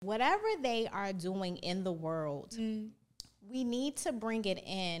Whatever they are doing in the world, we need to bring it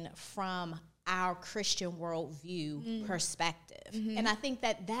in from our Christian worldview perspective. And I think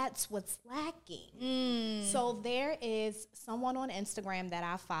that that's what's lacking. So there is someone on Instagram that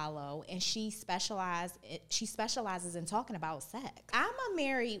I follow, and she specializes in talking about sex. I'm a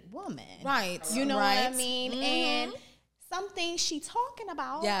married woman. Right. You know what I mean? And something she talking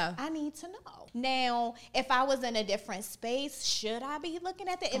about, I need to know. Now, if I was in a different space, should I be looking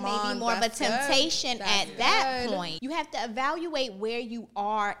at that? It may be more of a temptation at that point. You have to evaluate where you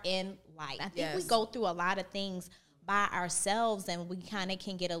are in life. I think we go through a lot of things by ourselves, and we kind of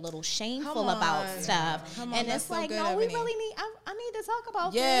can get a little shameful about stuff. And it's like, no, we really need, I need to talk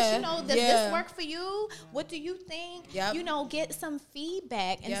about this. You know, does this work for you? What do you think? You know, get some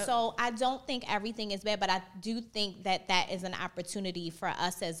feedback. And so I don't think everything is bad, but I do think that that is an opportunity for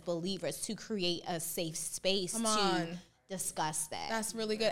us as believers to create a safe space to discuss that. That's really good.